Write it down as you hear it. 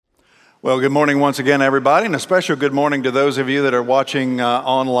Well, good morning once again, everybody, and a special good morning to those of you that are watching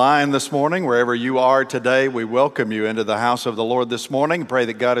online this morning. Wherever you are today, we welcome you into the house of the Lord this morning. Pray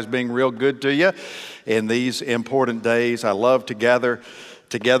that God is being real good to you in these important days. I love to gather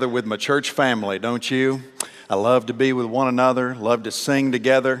together with my church family, don't you? I love to be with one another, love to sing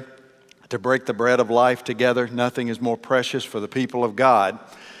together, to break the bread of life together. Nothing is more precious for the people of God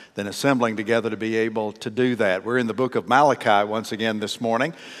than assembling together to be able to do that. We're in the book of Malachi once again this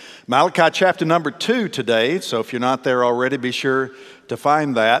morning. Malachi chapter number 2 today, so if you're not there already, be sure to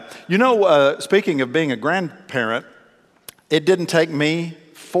find that. You know, speaking of being a grandparent, it didn't take me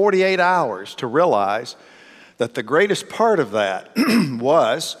 48 hours to realize that the greatest part of that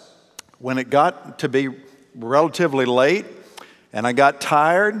was when it got to be relatively late and I got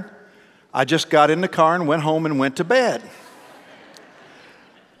tired, I just got in the car and went home and went to bed.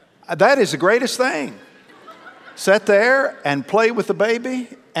 That is the greatest thing. Sit there and play with the baby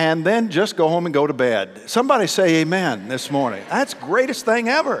and then just go home and go to bed. Somebody say amen this morning. That's the greatest thing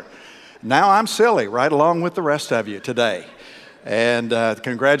ever. Now I'm silly right along with the rest of you today. And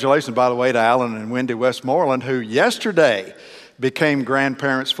congratulations, by the way, to Alan and Wendy Westmoreland, who yesterday became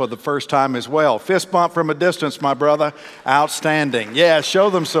grandparents for the first time as well. Fist bump from a distance, my brother. Outstanding. Yeah, show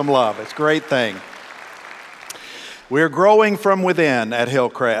them some love. It's a great thing. We're growing from within at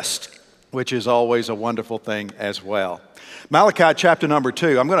Hillcrest, which is always a wonderful thing as well. Malachi chapter number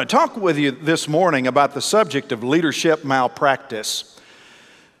 2. I'm going to talk with you this morning about the subject of leadership malpractice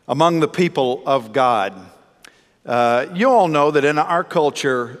among the people of God. You all know that in our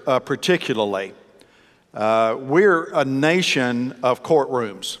culture particularly, we're a nation of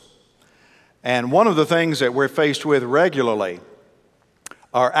courtrooms. And one of the things that we're faced with regularly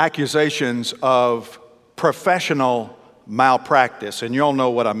are accusations of professional malpractice. And you all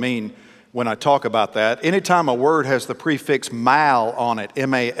know what I mean when I talk about that. Anytime a word has the prefix mal on it,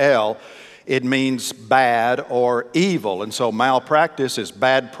 M-A-L, it means bad or evil. And so malpractice is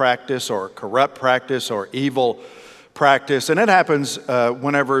bad practice or corrupt practice or evil practice. And it happens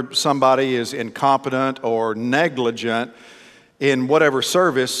whenever somebody is incompetent or negligent in whatever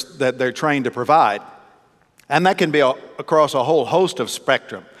service that they're trained to provide. And that can be across a whole host of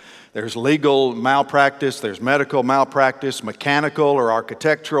spectrum. There's legal malpractice, there's medical malpractice, mechanical or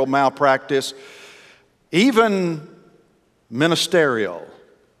architectural malpractice, even ministerial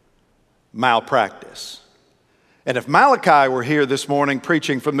malpractice. And if Malachi were here this morning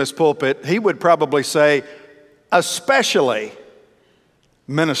preaching from this pulpit, he would probably say, especially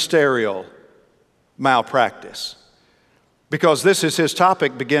ministerial malpractice, because this is his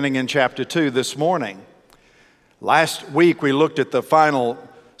topic beginning in chapter 2 this morning. Last week we looked at the final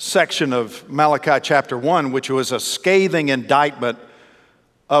section of Malachi chapter 1, which was a scathing indictment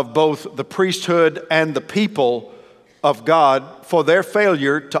of both the priesthood and the people of God for their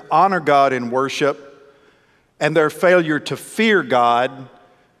failure to honor God in worship and their failure to fear God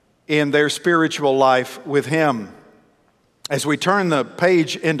in their spiritual life with Him. As we turn the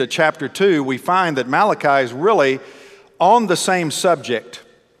page into chapter 2, we find that Malachi is really on the same subject.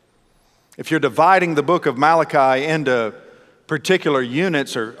 If you're dividing the book of Malachi into particular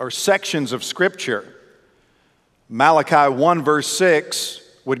units or sections of Scripture, Malachi 1 verse 6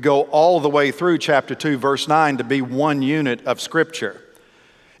 would go all the way through chapter 2 verse 9 to be one unit of Scripture.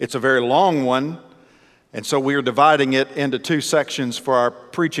 It's a very long one, and so we are dividing it into two sections for our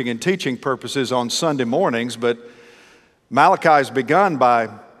preaching and teaching purposes on Sunday mornings. But Malachi has begun by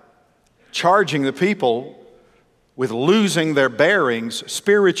charging the people with losing their bearings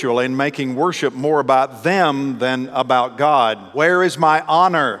spiritually and making worship more about them than about God. Where is my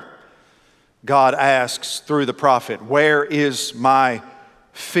honor? God asks through the prophet. Where is my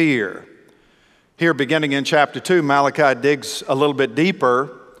fear? Here, beginning in chapter 2, Malachi digs a little bit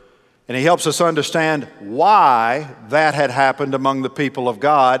deeper, and he helps us understand why that had happened among the people of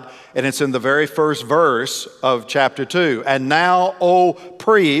God. And it's in the very first verse of chapter 2. And now, O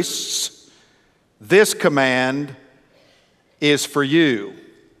priests, this command is for you.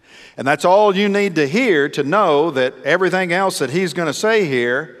 And that's all you need to hear to know that everything else that he's going to say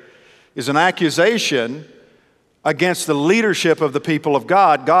here is an accusation against the leadership of the people of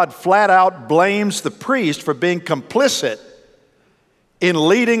God. God flat out blames the priest for being complicit in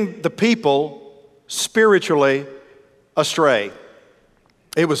leading the people spiritually astray.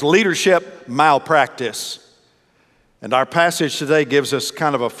 It was leadership malpractice. And our passage today gives us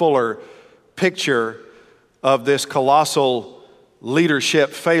kind of a fuller picture of this colossal leadership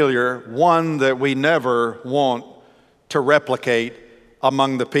failure, one that we never want to replicate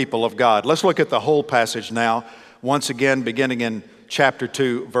among the people of God. Let's look at the whole passage now, once again beginning in chapter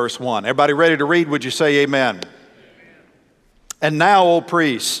 2, verse 1. Everybody ready to read? Would you say amen? And now, O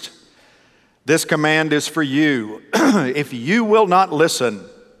priest, This command is for you. If you will not listen,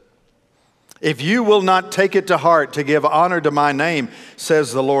 if you will not take it to heart to give honor to my name,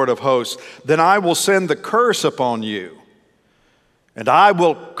 says the Lord of hosts, then I will send the curse upon you, and I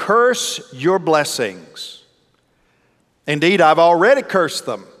will curse your blessings. Indeed, I've already cursed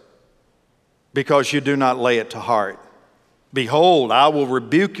them, because you do not lay it to heart. Behold, I will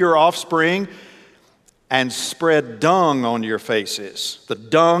rebuke your offspring and spread dung on your faces, the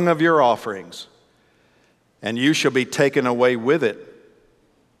dung of your offerings, and you shall be taken away with it.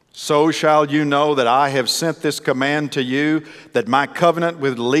 So shall you know that I have sent this command to you, that my covenant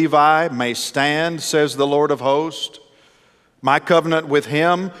with Levi may stand, says the Lord of hosts. My covenant with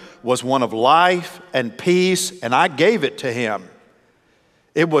him was one of life and peace, and I gave it to him.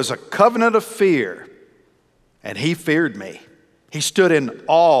 It was a covenant of fear, and he feared me. He stood in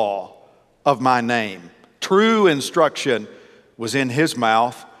awe of my name. True instruction was in his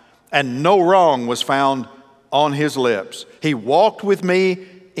mouth, and no wrong was found on his lips. He walked with me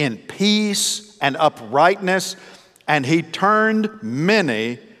in peace and uprightness, and he turned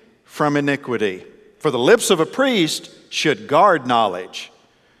many from iniquity. For the lips of a priest should guard knowledge,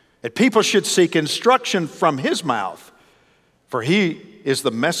 and people should seek instruction from his mouth, for he is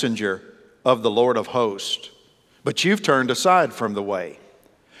the messenger of the Lord of hosts. But you've turned aside from the way.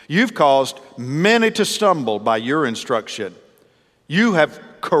 You've caused many to stumble by your instruction. You have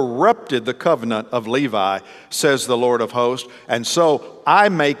corrupted the covenant of Levi, says the Lord of hosts, and so I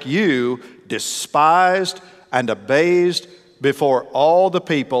make you despised and abased before all the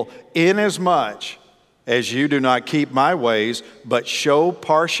people, inasmuch as you do not keep my ways, but show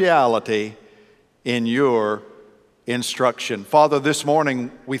partiality in your instruction. Father, this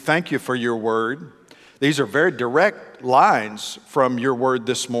morning we thank you for your word. These are very direct lines from your word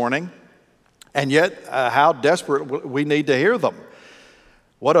this morning, and yet how desperate we need to hear them.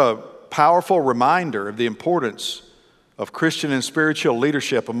 What a powerful reminder of the importance of Christian and spiritual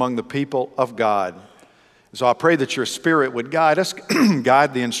leadership among the people of God. So I pray that your Spirit would guide us,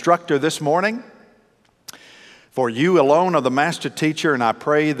 guide the instructor this morning. For you alone are the master teacher, and I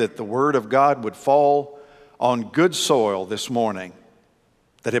pray that the word of God would fall on good soil this morning,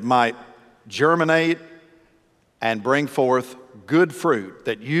 that it might germinate and bring forth good fruit,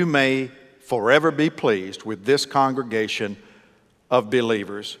 that you may forever be pleased with this congregation of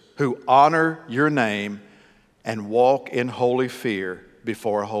believers who honor your name and walk in holy fear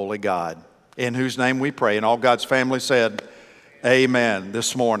before a holy God, in whose name we pray. And all God's family said, amen,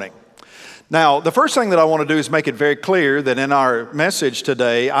 this morning. Now, the first thing that I want to do is make it very clear that in our message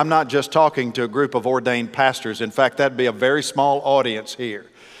today, I'm not just talking to a group of ordained pastors. In fact, that'd be a very small audience here.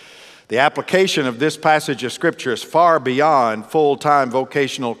 The application of this passage of Scripture is far beyond full-time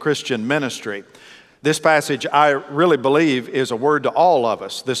vocational Christian ministry. This passage, I really believe, is a word to all of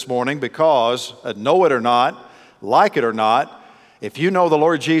us this morning because, know it or not, like it or not, if you know the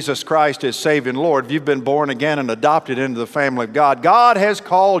Lord Jesus Christ as Savior and Lord, if you've been born again and adopted into the family of God, God has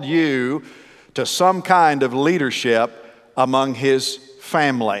called you to some kind of leadership among His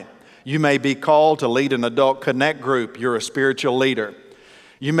family. You may be called to lead an adult connect group. You're a spiritual leader.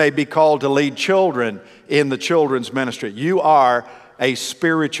 You may be called to lead children in the children's ministry. You are a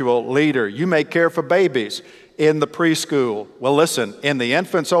spiritual leader. You may care for babies in the preschool. Well, listen, in the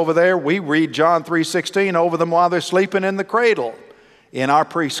infants over there, we read John 3:16 over them while they're sleeping in the cradle. In our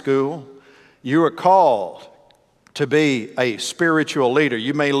preschool, you are called to be a spiritual leader.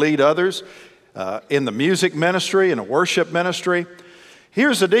 You may lead others in the music ministry, in a worship ministry.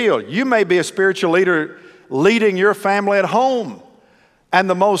 Here's the deal. You may be a spiritual leader leading your family at home. And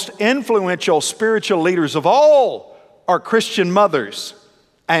the most influential spiritual leaders of all are Christian mothers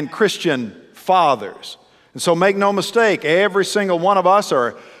and Christian fathers. And so make no mistake, every single one of us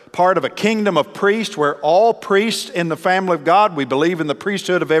are part of a kingdom of priests. We're all priests in the family of God. We believe in the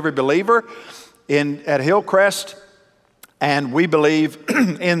priesthood of every believer at Hillcrest. And we believe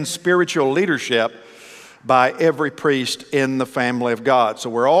in spiritual leadership by every priest in the family of God. So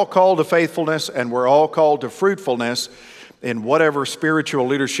we're all called to faithfulness and we're all called to fruitfulness in whatever spiritual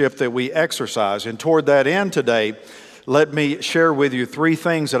leadership that we exercise. And toward that end today, let me share with you three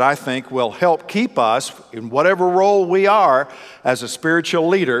things that I think will help keep us, in whatever role we are as a spiritual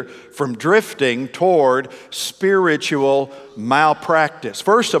leader, from drifting toward spiritual malpractice.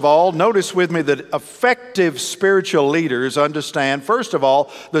 First of all, notice with me that effective spiritual leaders understand, first of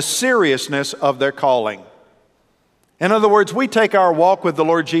all, the seriousness of their calling. In other words, we take our walk with the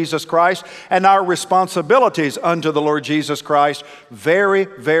Lord Jesus Christ and our responsibilities unto the Lord Jesus Christ very,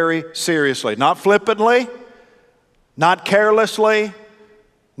 very seriously. Not flippantly, not carelessly,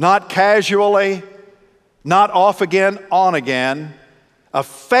 not casually, not off again, on again.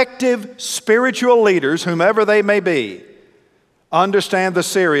 Effective spiritual leaders, whomever they may be, understand the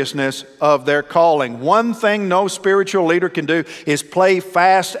seriousness of their calling. One thing no spiritual leader can do is play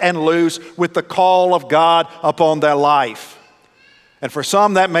fast and loose with the call of God upon their life. And for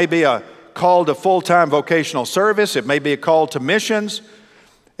some, that may be a call to full-time vocational service. It may be a call to missions.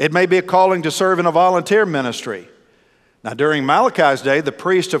 It may be a calling to serve in a volunteer ministry. Now, during Malachi's day, the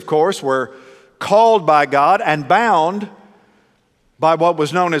priests, of course, were called by God and bound by what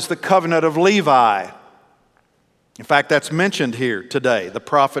was known as the covenant of Levi. In fact, that's mentioned here today. The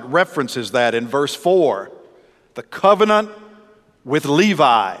prophet references that in verse 4, the covenant with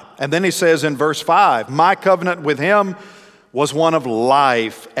Levi. And then he says in verse 5, my covenant with him was one of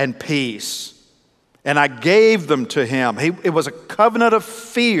life and peace, and I gave them to him. It was a covenant of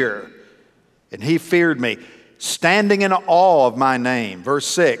fear, and he feared me, standing in awe of my name. Verse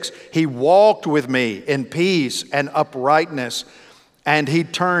 6, he walked with me in peace and uprightness, and he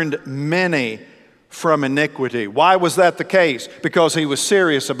turned many from iniquity. Why was that the case? Because he was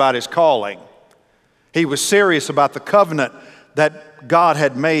serious about his calling. He was serious about the covenant that God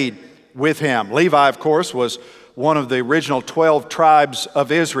had made with him. Levi, of course, was one of the original 12 tribes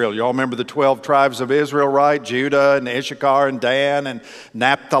of Israel. You all remember the 12 tribes of Israel, right? Judah and Issachar and Dan and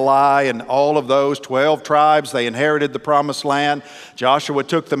Naphtali and all of those 12 tribes. They inherited the promised land. Joshua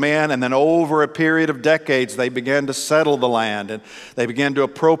took them in, and then over a period of decades, they began to settle the land and they began to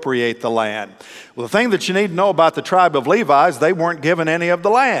appropriate the land. Well, the thing that you need to know about the tribe of Levi is they weren't given any of the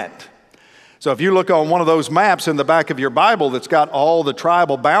land. So if you look on one of those maps in the back of your Bible that's got all the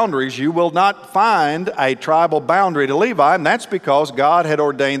tribal boundaries, you will not find a tribal boundary to Levi, and that's because God had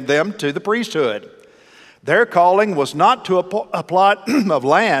ordained them to the priesthood. Their calling was not to a plot of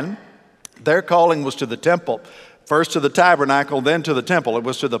land. Their calling was to the temple. First to the tabernacle, then to the temple. It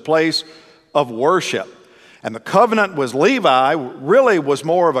was to the place of worship. And the covenant with Levi really was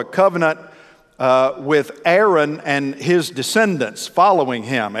more of a covenant with Aaron and his descendants following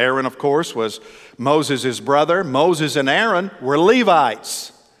him. Aaron, of course, was Moses' brother. Moses and Aaron were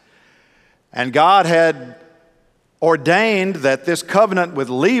Levites. And God had ordained that this covenant with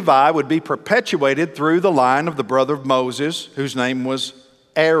Levi would be perpetuated through the line of the brother of Moses, whose name was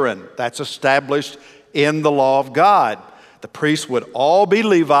Aaron. That's established in the law of God. The priests would all be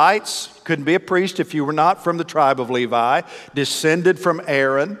Levites. Couldn't be a priest if you were not from the tribe of Levi, descended from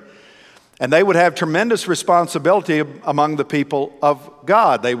Aaron. And they would have tremendous responsibility among the people of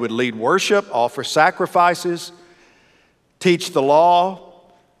God. They would lead worship, offer sacrifices, teach the law,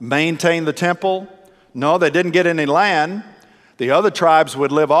 maintain the temple. No, they didn't get any land. The other tribes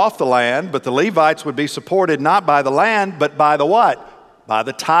would live off the land, but the Levites would be supported not by the land, but by the what? By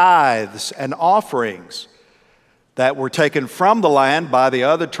the tithes and offerings that were taken from the land by the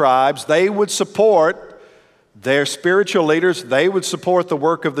other tribes. They would support their spiritual leaders. They would support the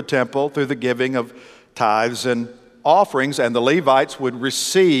work of the temple through the giving of tithes and offerings, and the Levites would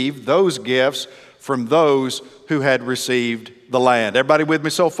receive those gifts from those who had received the land. Everybody with me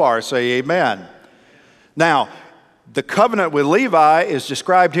so far? Say amen. Now, the covenant with Levi is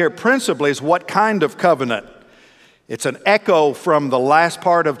described here principally as what kind of covenant? It's an echo from the last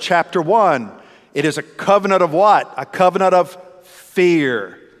part of chapter 1. It is a covenant of what? A covenant of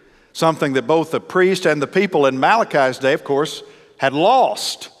fear. Something that both the priest and the people in Malachi's day, of course, had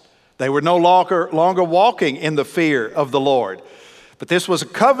lost. They were no longer walking in the fear of the Lord. But this was a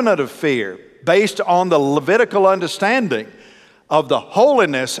covenant of fear based on the Levitical understanding of the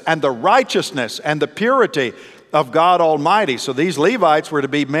holiness and the righteousness and the purity of God Almighty. So these Levites were to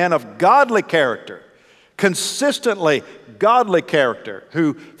be men of godly character, consistently godly character,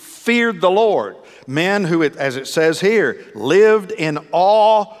 who feared the Lord. Men who, as it says here, lived in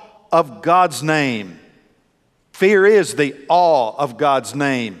awe of God's name. Fear is the awe of God's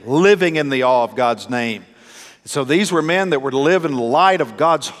name, living in the awe of God's name. So these were men that were to live in the light of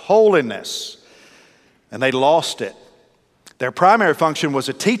God's holiness, and they lost it. Their primary function was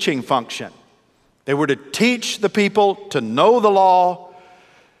a teaching function. They were to teach the people to know the law,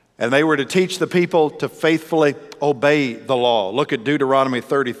 and they were to teach the people to faithfully obey the law. Look at Deuteronomy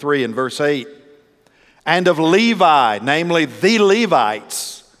 33 and verse 8. And of Levi, namely the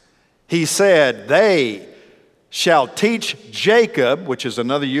Levites, he said, they shall teach Jacob, which is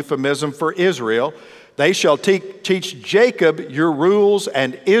another euphemism for Israel, they shall teach Jacob your rules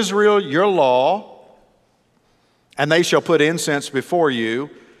and Israel your law, and they shall put incense before you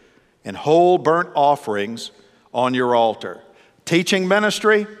and whole burnt offerings on your altar. Teaching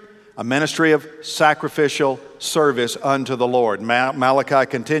ministry, a ministry of sacrificial service unto the Lord. Malachi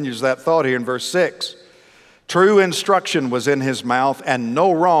continues that thought here in verse 6. True instruction was in his mouth, and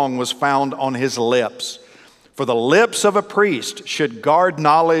no wrong was found on his lips. For the lips of a priest should guard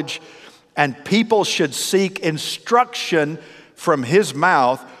knowledge, and people should seek instruction from his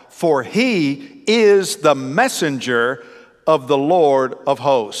mouth, for he is the messenger of the Lord of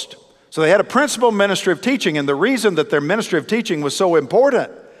hosts. So they had a principal ministry of teaching, and the reason that their ministry of teaching was so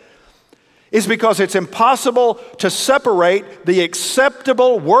important is because it's impossible to separate the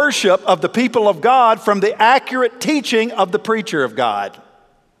acceptable worship of the people of God from the accurate teaching of the preacher of God.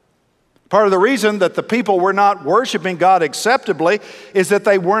 Part of the reason that the people were not worshiping God acceptably is that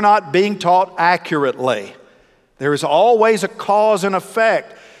they were not being taught accurately. There is always a cause and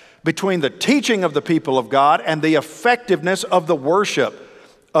effect between the teaching of the people of God and the effectiveness of the worship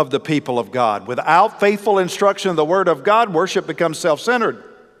of the people of God. Without faithful instruction of the Word of God, worship becomes self-centered.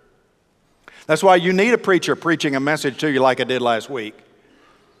 That's why you need a preacher preaching a message to you like I did last week,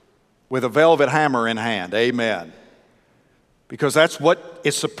 with a velvet hammer in hand. Amen. Because that's what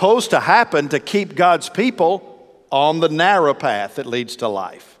is supposed to happen to keep God's people on the narrow path that leads to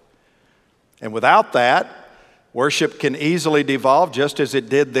life. And without that, worship can easily devolve, just as it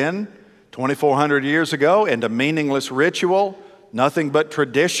did then, 2,400 years ago, into meaningless ritual, nothing but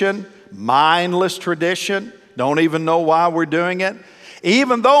tradition, mindless tradition, don't even know why we're doing it.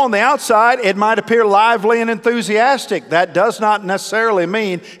 Even though on the outside it might appear lively and enthusiastic, that does not necessarily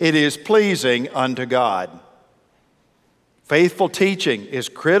mean it is pleasing unto God. Faithful teaching is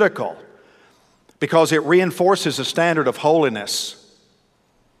critical because it reinforces a standard of holiness.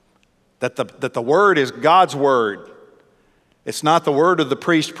 That the Word is God's Word. It's not the word of the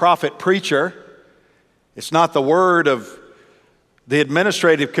priest, prophet, preacher. It's not the word of the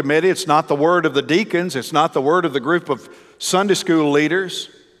administrative committee. It's not the word of the deacons. It's not the word of the group of Sunday school leaders.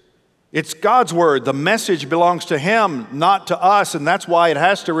 It's God's word. The message belongs to Him, not to us, and that's why it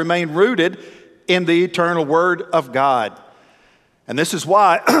has to remain rooted in the eternal Word of God. And this is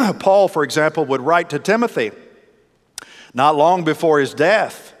why Paul, for example, would write to Timothy, not long before his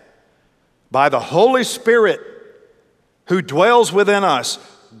death, by the Holy Spirit who dwells within us,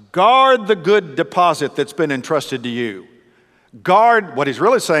 guard the good deposit that's been entrusted to you. Guard, what he's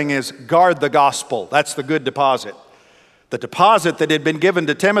really saying is guard the gospel. That's the good deposit. The deposit that had been given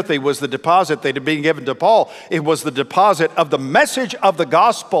to Timothy was the deposit that had been given to Paul. It was the deposit of the message of the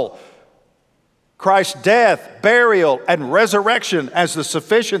gospel. Christ's death, burial, and resurrection as the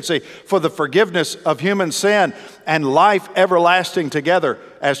sufficiency for the forgiveness of human sin and life everlasting together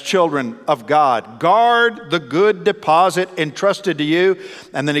as children of God. Guard the good deposit entrusted to you.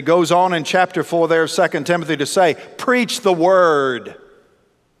 And then he goes on in chapter 4 there of 2 Timothy to say, preach the word.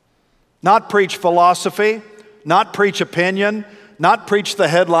 Not preach philosophy, not preach opinion, not preach the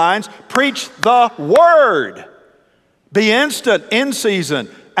headlines. Preach the word. Be instant, in season,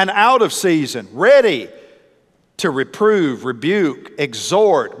 and out of season, ready to reprove, rebuke,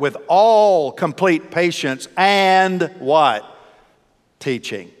 exhort with all complete patience and what?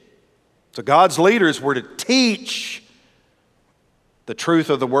 Teaching. So God's leaders were to teach the truth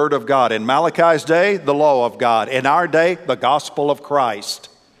of the Word of God. In Malachi's day, the law of God. In our day, the gospel of Christ.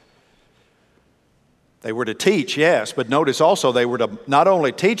 They were to teach, yes, but notice also they were to not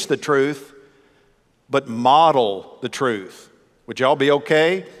only teach the truth, but model the truth. Would y'all be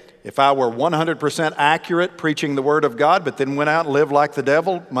okay if I were 100% accurate preaching the Word of God, but then went out and lived like the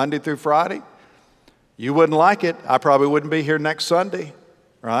devil Monday through Friday? You wouldn't like it. I probably wouldn't be here next Sunday,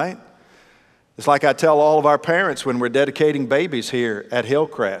 right? It's like I tell all of our parents when we're dedicating babies here at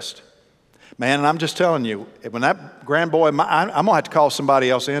Hillcrest. Man, and I'm just telling you, when that grand boy, I'm going to have to call somebody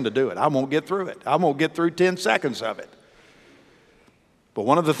else in to do it. I won't get through it. I won't get through 10 seconds of it. But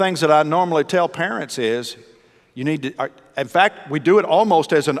one of the things that I normally tell parents is, you need to, in fact, we do it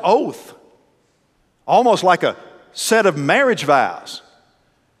almost as an oath, almost like a set of marriage vows.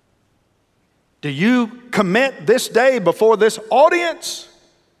 Do you commit this day before this audience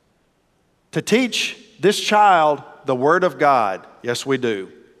to teach this child the Word of God? Yes, we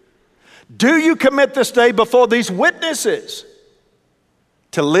do. Do you commit this day before these witnesses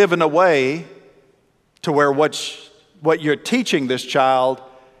to live in a way to where what you're teaching this child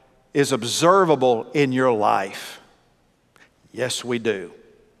is observable in your life? Yes, we do.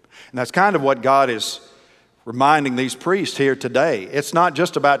 And that's kind of what God is reminding these priests here today. It's not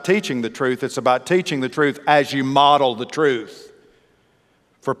just about teaching the truth, it's about teaching the truth as you model the truth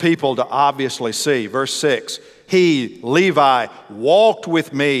for people to obviously see. Verse 6, he, Levi, walked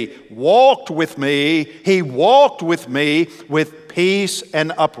with me, he walked with me with peace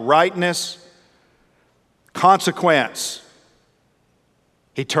and uprightness. Consequence,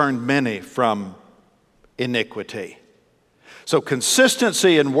 he turned many from iniquity. So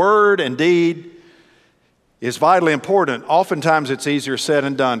consistency in word and deed is vitally important. Oftentimes it's easier said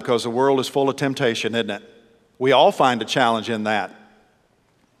than done because the world is full of temptation, isn't it? We all find a challenge in that.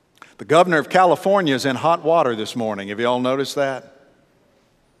 The governor of California is in hot water this morning. Have you all noticed that?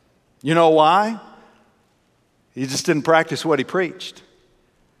 You know why? He just didn't practice what he preached.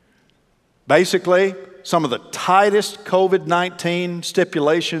 Basically, some of the tightest COVID-19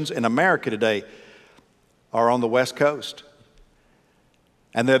 stipulations in America today are on the West Coast.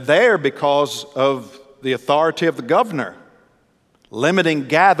 And they're there because of the authority of the governor, limiting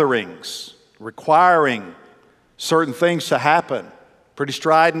gatherings, requiring certain things to happen, pretty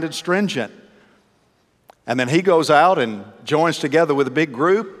strident and stringent. And then he goes out and joins together with a big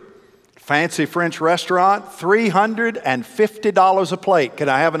group, fancy French restaurant, $350 a plate. Can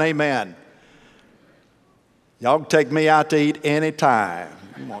I have an amen? Y'all can take me out to eat anytime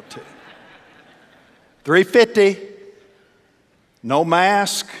you want to. $350, no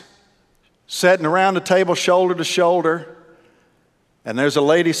mask, sitting around the table shoulder to shoulder, and there's a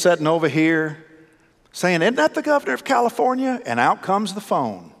lady sitting over here saying, "Isn't that the governor of California?" And out comes the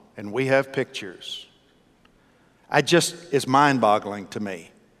phone, and we have pictures. It's mind-boggling to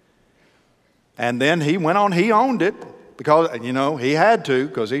me. And then he went on, he owned it, because, he had to,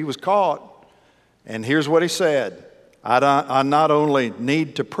 because he was caught. And here's what he said: I not only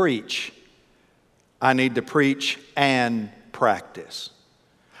need to preach, I need to preach and practice.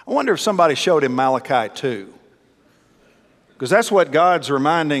 I wonder if somebody showed him Malachi 2. Because that's what God's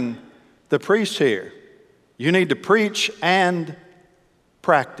reminding the priest here. You need to preach and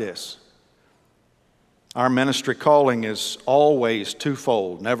practice. Our ministry calling is always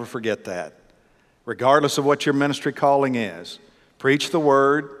twofold. Never forget that. Regardless of what your ministry calling is, preach the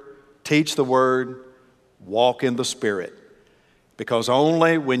word, teach the word, walk in the Spirit. Because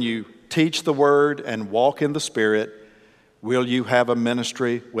only when you teach the word and walk in the Spirit will you have a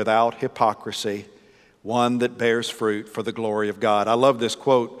ministry without hypocrisy, one that bears fruit for the glory of God. I love this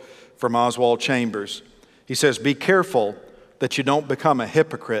quote from Oswald Chambers. He says, "Be careful that you don't become a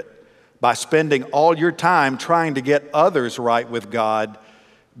hypocrite by spending all your time trying to get others right with God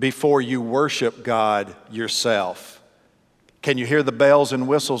before you worship God yourself." Can you hear the bells and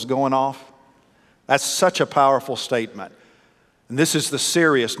whistles going off? That's such a powerful statement. And this is the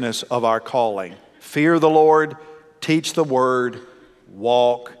seriousness of our calling. Fear the Lord, teach the word,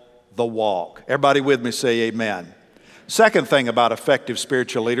 walk the walk. Everybody with me say amen. Second thing about effective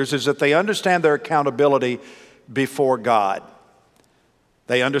spiritual leaders is that they understand their accountability before God.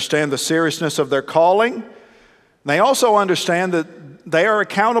 They understand the seriousness of their calling. They also understand that they are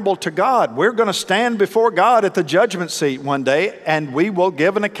accountable to God. We're going to stand before God at the judgment seat one day, and we will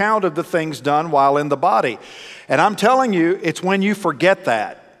give an account of the things done while in the body. And I'm telling you, it's when you forget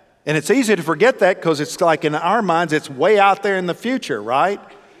that. And it's easy to forget that because it's like in our minds, it's way out there in the future, right?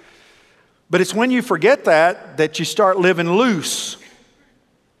 But it's when you forget that you start living loose.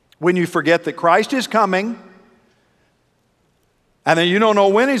 When you forget that Christ is coming, and then you don't know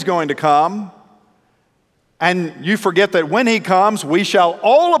when He's going to come, and you forget that when He comes, we shall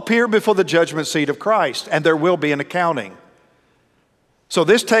all appear before the judgment seat of Christ, and there will be an accounting. So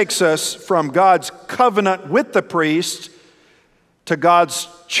this takes us from God's covenant with the priest to God's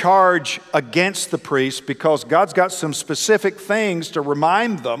charge against the priest, because God's got some specific things to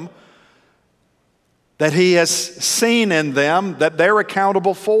remind them that He has seen in them that they're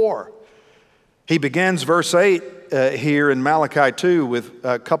accountable for. He begins verse 8 here in Malachi 2 with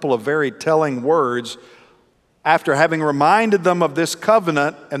a couple of very telling words. After having reminded them of this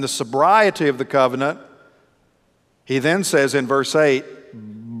covenant and the sobriety of the covenant, He then says in verse 8,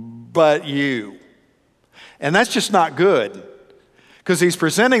 "But you." And that's just not good, because He's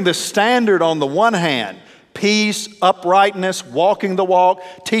presenting the standard on the one hand, peace, uprightness, walking the walk,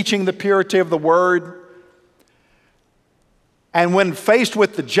 teaching the purity of the word. And when faced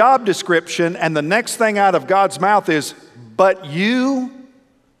with the job description and the next thing out of God's mouth is, "But you,"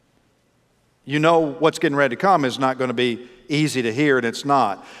 you know what's getting ready to come is not going to be easy to hear, and it's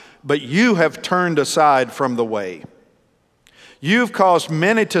not. "But you have turned aside from the way. You've caused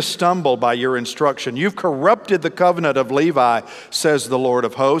many to stumble by your instruction. You've corrupted the covenant of Levi, says the Lord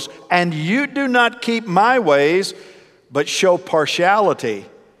of hosts, and you do not keep my ways, but show partiality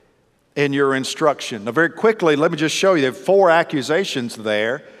in your instruction." Now, very quickly, let me just show you. There are 4 accusations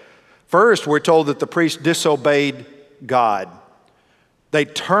there. First, we're told that the priest disobeyed God. They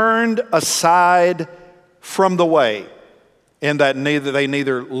turned aside from the way, in that they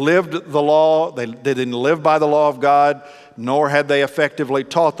neither lived the law, they didn't live by the law of God, nor had they effectively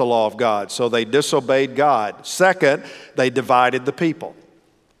taught the law of God. So they disobeyed God. Second, they divided the people.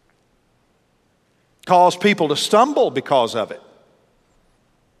 Caused people to stumble because of it.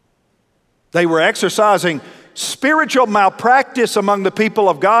 They were exercising spiritual malpractice among the people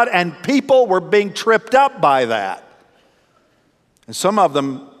of God, and people were being tripped up by that. And some of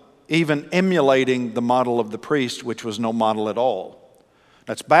them even emulating the model of the priest, which was no model at all.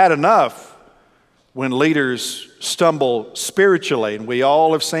 That's bad enough when leaders stumble spiritually, and we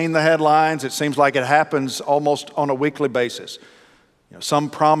all have seen the headlines. It seems like it happens almost on a weekly basis. Some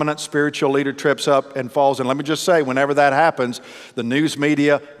prominent spiritual leader trips up and falls. And let me just say, whenever that happens, the news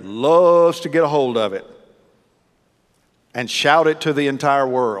media loves to get a hold of it and shout it to the entire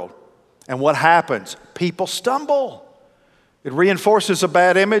world. And what happens? People stumble. It reinforces a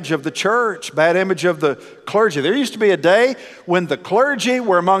bad image of the church, bad image of the clergy. There used to be a day when the clergy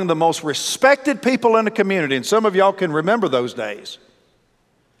were among the most respected people in the community, and some of y'all can remember those days.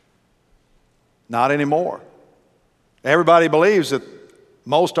 Not anymore. Everybody believes that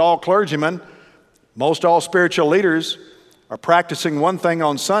most all clergymen, most all spiritual leaders are practicing one thing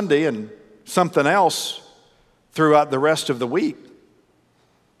on Sunday and something else throughout the rest of the week.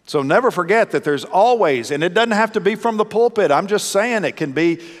 So never forget that there's always, and it doesn't have to be from the pulpit, I'm just saying it can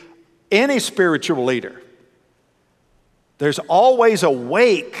be any spiritual leader. There's always a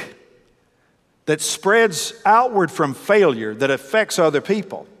wake that spreads outward from failure that affects other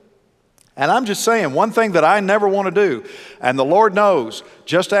people. And I'm just saying, one thing that I never want to do, and the Lord knows,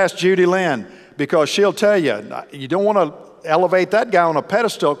 just ask Judy Lynn, because she'll tell you, you don't want to elevate that guy on a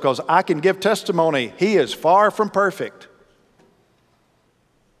pedestal, because I can give testimony, he is far from perfect.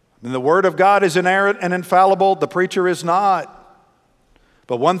 And the Word of God is inerrant and infallible, the preacher is not.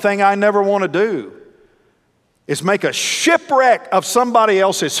 But one thing I never want to do is make a shipwreck of somebody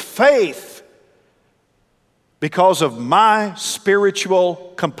else's faith because of my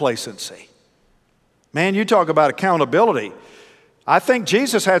spiritual complacency. Man, you talk about accountability. I think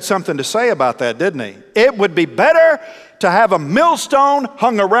Jesus had something to say about that, didn't he? It would be better to have a millstone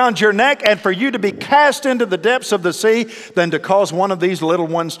hung around your neck and for you to be cast into the depths of the sea than to cause one of these little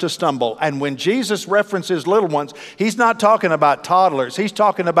ones to stumble. And when Jesus references little ones, he's not talking about toddlers. He's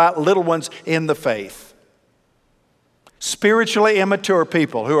talking about little ones in the faith. Spiritually immature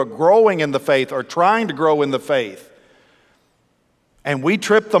people who are growing in the faith or trying to grow in the faith. And we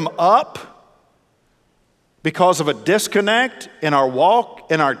trip them up because of a disconnect in our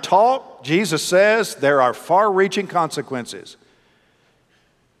walk, in our talk. Jesus says there are far-reaching consequences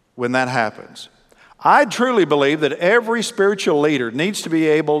when that happens. I truly believe that every spiritual leader needs to be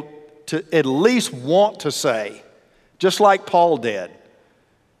able to at least want to say, just like Paul did,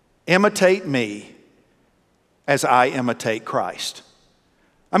 imitate me as I imitate Christ.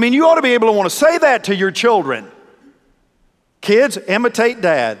 I mean, you ought to be able to want to say that to your children. Kids, imitate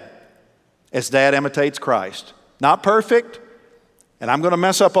Dad as Dad imitates Christ. Not perfect, and I'm going to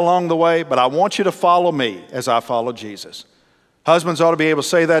mess up along the way, but I want you to follow me as I follow Jesus. Husbands ought to be able to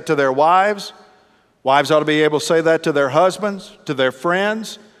say that to their wives. Wives ought to be able to say that to their husbands, to their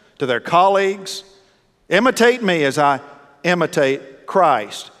friends, to their colleagues. Imitate me as I imitate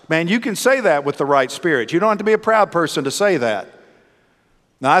Christ. Man, you can say that with the right spirit. You don't have to be a proud person to say that.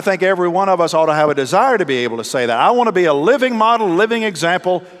 Now, I think every one of us ought to have a desire to be able to say that. I want to be a living model, living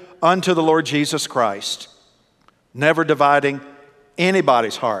example unto the Lord Jesus Christ, never dividing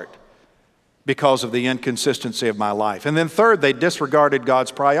anybody's heart because of the inconsistency of my life. And then third, they disregarded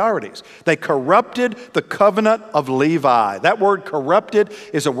God's priorities. They corrupted the covenant of Levi. That word corrupted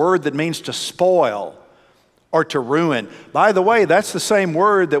is a word that means to spoil or to ruin. By the way, that's the same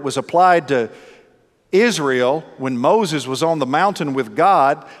word that was applied to Israel when Moses was on the mountain with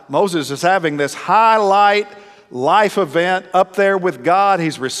God. Moses is having this highlight life event up there with God.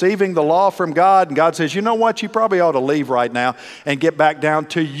 He's receiving the law from God, and God says, you know what? You probably ought to leave right now and get back down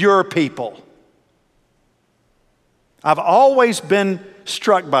to your people. I've always been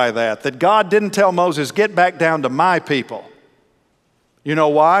struck by that God didn't tell Moses, get back down to my people. You know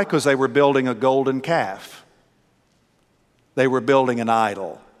why? Because they were building a golden calf. They were building an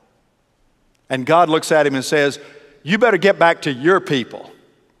idol. And God looks at him and says, you better get back to your people,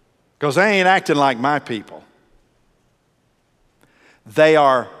 because they ain't acting like my people. They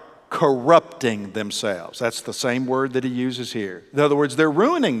are corrupting themselves. That's the same word that he uses here. In other words, they're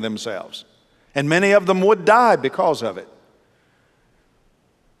ruining themselves. And many of them would die because of it.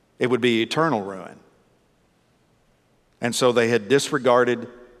 It would be eternal ruin. And so they had disregarded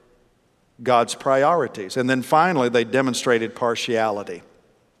God's priorities. And then finally, they demonstrated partiality.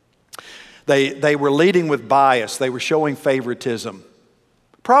 They were leading with bias. They were showing favoritism.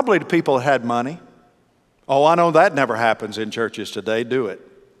 Probably to people that had money. Oh, I know that never happens in churches today, do it?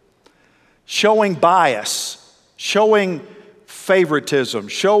 Showing bias, showing favoritism,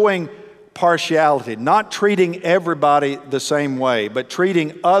 showing partiality, not treating everybody the same way, but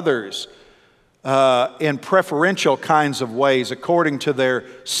treating others in preferential kinds of ways according to their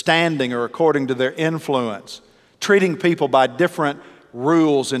standing or according to their influence, treating people by different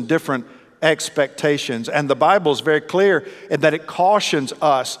rules and different expectations. And the Bible is very clear in that it cautions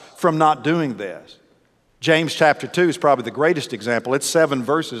us from not doing this. James chapter 2 is probably the greatest example. It's 7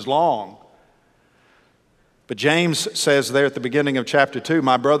 verses long. But James says there at the beginning of chapter 2,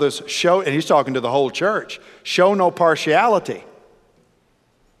 my brothers, show, and he's talking to the whole church, show no partiality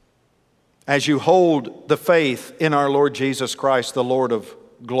as you hold the faith in our Lord Jesus Christ, the Lord of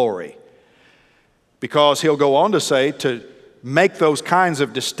glory. Because he'll go on to say to make those kinds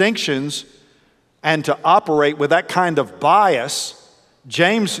of distinctions and to operate with that kind of bias,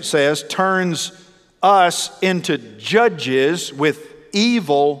 James says, turns us into judges with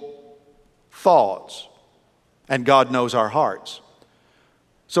evil thoughts. And God knows our hearts.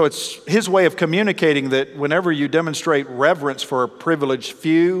 So it's his way of communicating that whenever you demonstrate reverence for a privileged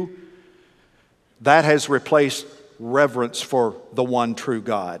few, that has replaced reverence for the one true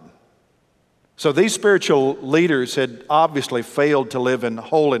God. So these spiritual leaders had obviously failed to live in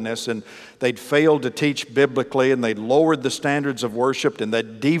holiness, and they'd failed to teach biblically, and they'd lowered the standards of worship, and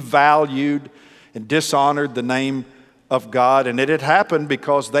they'd devalued and dishonored the name of God. And it had happened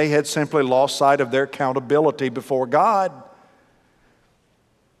because they had simply lost sight of their accountability before God.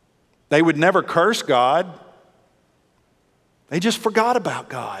 They would never curse God. They just forgot about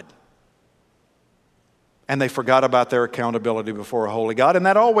God. And they forgot about their accountability before a holy God. And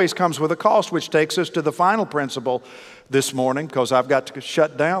that always comes with a cost, which takes us to the final principle this morning, because I've got to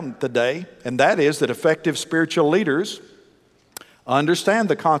shut down today, and that is that effective spiritual leaders understand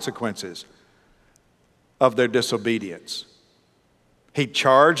the consequences of their disobedience. He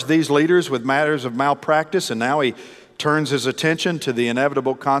charged these leaders with matters of malpractice, and now he turns his attention to the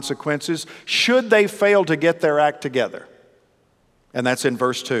inevitable consequences should they fail to get their act together. And that's in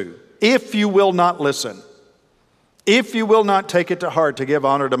verse 2. If you will not listen, if you will not take it to heart to give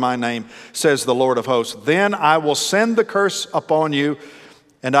honor to my name, says the Lord of hosts, then I will send the curse upon you,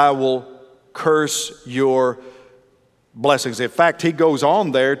 and I will curse your blessings. In fact, he goes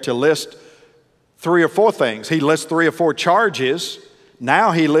on there to list 3 or 4 things. He lists 3 or 4 charges.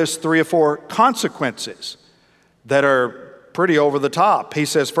 Now he lists 3 or 4 consequences that are pretty over the top. He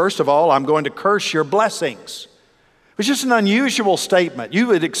says, first of all, I'm going to curse your blessings. It's just an unusual statement. You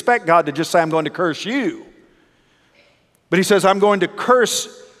would expect God to just say, I'm going to curse you. But he says, I'm going to curse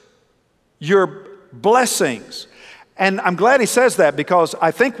your blessings. And I'm glad he says that, because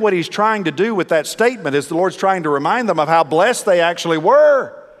I think what he's trying to do with that statement is the Lord's trying to remind them of how blessed they actually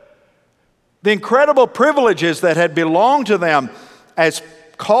were. The incredible privileges that had belonged to them as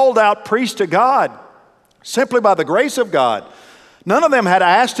called out priests to God, simply by the grace of God. None of them had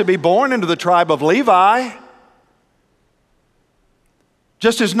asked to be born into the tribe of Levi.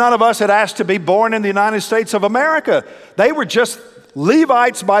 Just as none of us had asked to be born in the United States of America. They were just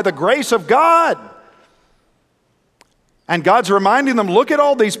Levites by the grace of God. And God's reminding them, look at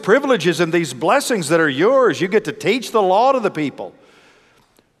all these privileges and these blessings that are yours. You get to teach the law to the people.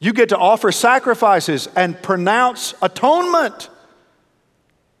 You get to offer sacrifices and pronounce atonement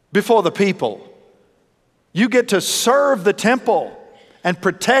before the people. You get to serve the temple and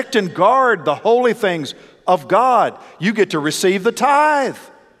protect and guard the holy things of God. You get to receive the tithe.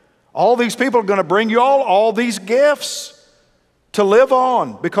 All these people are going to bring you all these gifts to live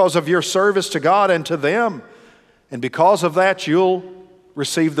on because of your service to God and to them. And because of that, you'll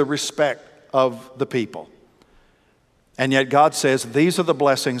receive the respect of the people. And yet God says, these are the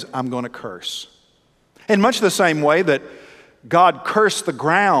blessings I'm going to curse. In much the same way that God cursed the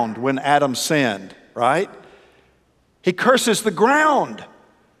ground when Adam sinned, right? He curses the ground.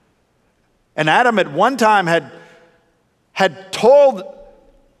 And Adam at one time had toiled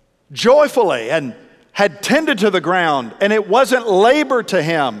joyfully and had tended to the ground, and it wasn't labor to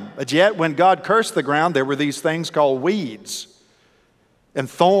him. But yet when God cursed the ground, there were these things called weeds and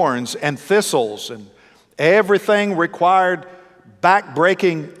thorns and thistles, and everything required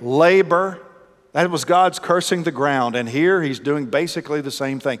back-breaking labor. That was God's cursing the ground. And here he's doing basically the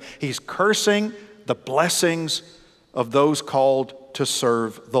same thing. He's cursing the blessings of those called to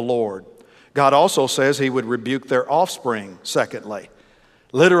serve the Lord. God also says he would rebuke their offspring, secondly.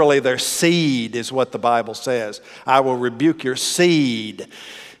 Literally, their seed is what the Bible says. I will rebuke your seed.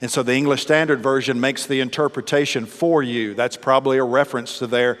 And so the English Standard Version makes the interpretation for you. That's probably a reference to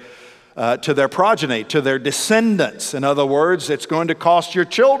their progeny, to their descendants. In other words, it's going to cost your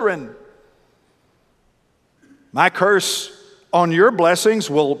children. My curse on your blessings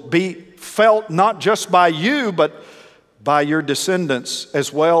will be felt not just by you, but by your descendants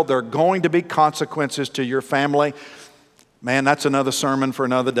as well. There are going to be consequences to your family. Man, that's another sermon for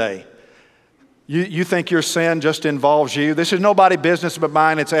another day. You think your sin just involves you. This is nobody's business but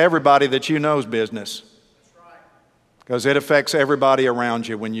mine. It's everybody that you know's business. Because it affects everybody around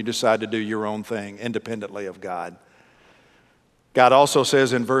you when you decide to do your own thing independently of God. God also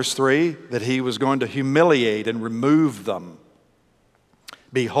says in verse 3 that he was going to humiliate and remove them.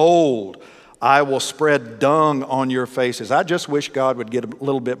 Behold, I will spread dung on your faces. I just wish God would get a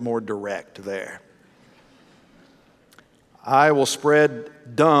little bit more direct there. I will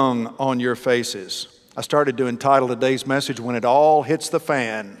spread dung on your faces. I started to entitle today's message, When It All Hits the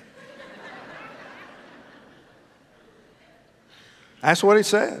Fan. That's what he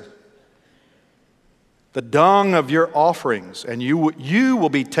says. The dung of your offerings, and you will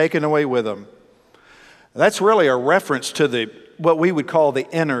be taken away with them. That's really a reference to what we would call the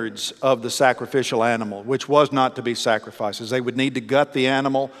innards of the sacrificial animal, which was not to be sacrificed. They would need to gut the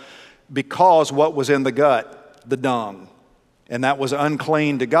animal because what was in the gut? The dung. And that was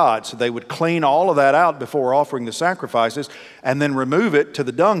unclean to God. So they would clean all of that out before offering the sacrifices and then remove it to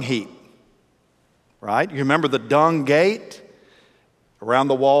the dung heap. Right? You remember the dung gate around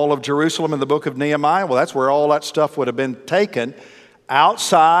the wall of Jerusalem in the book of Nehemiah? Well, that's where all that stuff would have been taken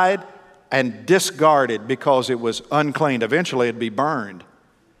outside and discarded because it was unclean. Eventually it'd be burned.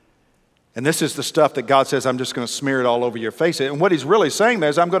 And this is the stuff that God says, I'm just going to smear it all over your face. And what he's really saying there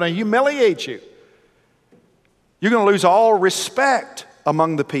is, I'm going to humiliate you. You're going to lose all respect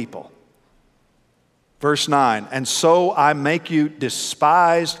among the people. Verse 9, and so I make you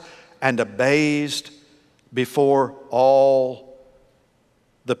despised and abased before all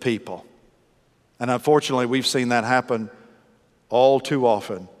the people. And unfortunately, we've seen that happen all too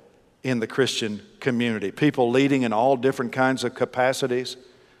often in the Christian community. People leading in all different kinds of capacities.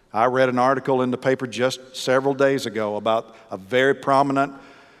 I read an article in the paper just several days ago about a very prominent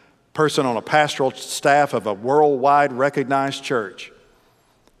person on a pastoral staff of a worldwide recognized church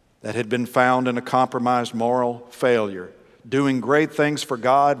that had been found in a compromised moral failure, doing great things for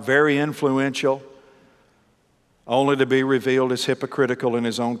God, very influential, only to be revealed as hypocritical in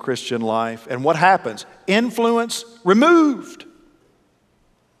his own Christian life. And what happens? Influence removed.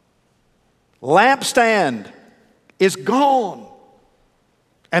 Lampstand is gone.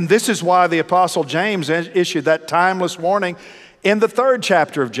 And this is why the Apostle James issued that timeless warning in the 3rd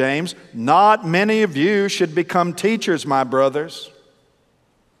chapter of James. Not many of you should become teachers, my brothers.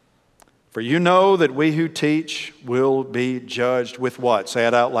 For you know that we who teach will be judged with what? Say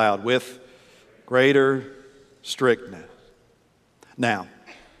it out loud. With greater strictness. Now,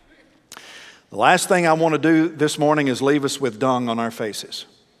 the last thing I want to do this morning is leave us with dung on our faces.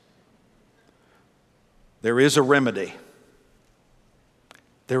 There is a remedy.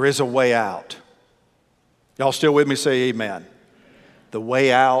 There is a way out. Y'all still with me? Say amen. The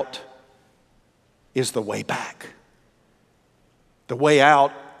way out is the way back. The way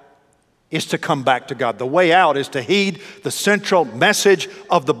out is to come back to God. The way out is to heed the central message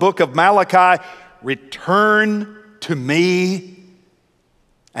of the book of Malachi. Return to me,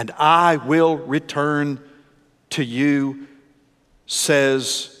 and I will return to you,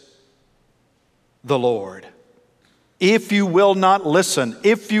 says the Lord. If you will not listen,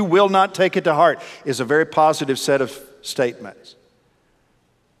 if you will not take it to heart, is a very positive set of statements.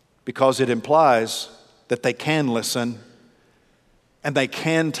 Because it implies that they can listen and they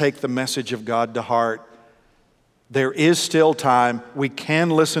can take the message of God to heart. There is still time. We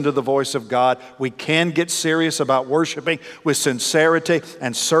can listen to the voice of God. We can get serious about worshiping with sincerity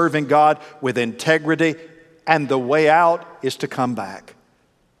and serving God with integrity. And the way out is to come back.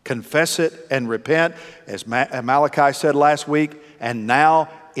 Confess it and repent, as Malachi said last week, and now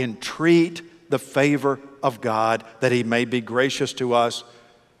entreat the favor of God that he may be gracious to us.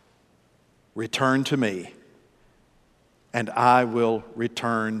 Return to me, and I will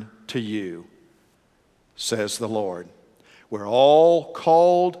return to you, says the Lord. We're all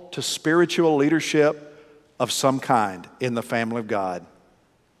called to spiritual leadership of some kind in the family of God.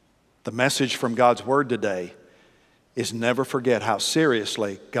 The message from God's Word today is never forget how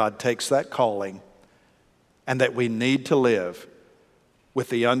seriously God takes that calling, and that we need to live with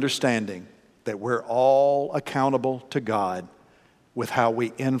the understanding that we're all accountable to God with how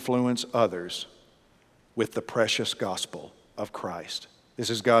we influence others with the precious gospel of Christ. This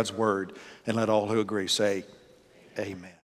is God's Word, and let all who agree say amen.